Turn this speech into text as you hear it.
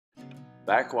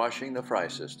Backwashing the Fry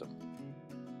System.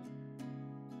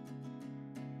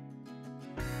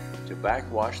 To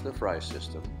backwash the fry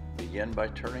system, begin by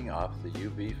turning off the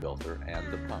UV filter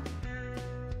and the pump.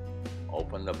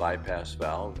 Open the bypass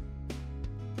valve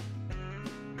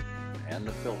and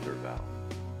the filter valve.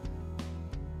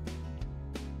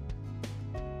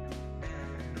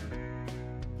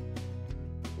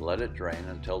 Let it drain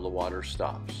until the water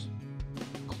stops.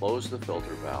 Close the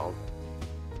filter valve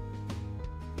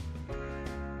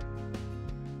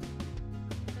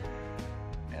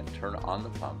and turn on the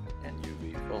pump and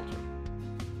UV filter.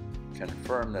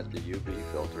 Confirm that the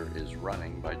UV filter is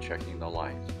running by checking the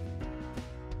light.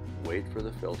 Wait for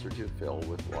the filter to fill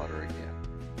with water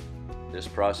again. This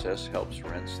process helps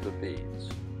rinse the beads.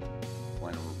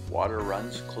 When water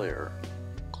runs clear,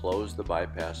 close the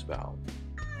bypass valve.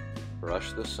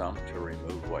 Brush the sump to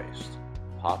remove waste.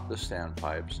 Pop the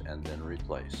standpipes and then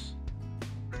replace.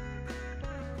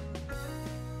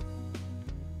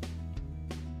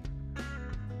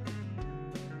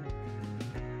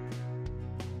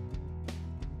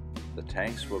 The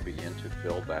tanks will begin to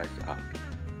fill back up.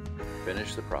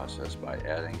 Finish the process by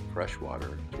adding fresh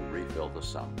water to refill the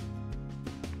sump.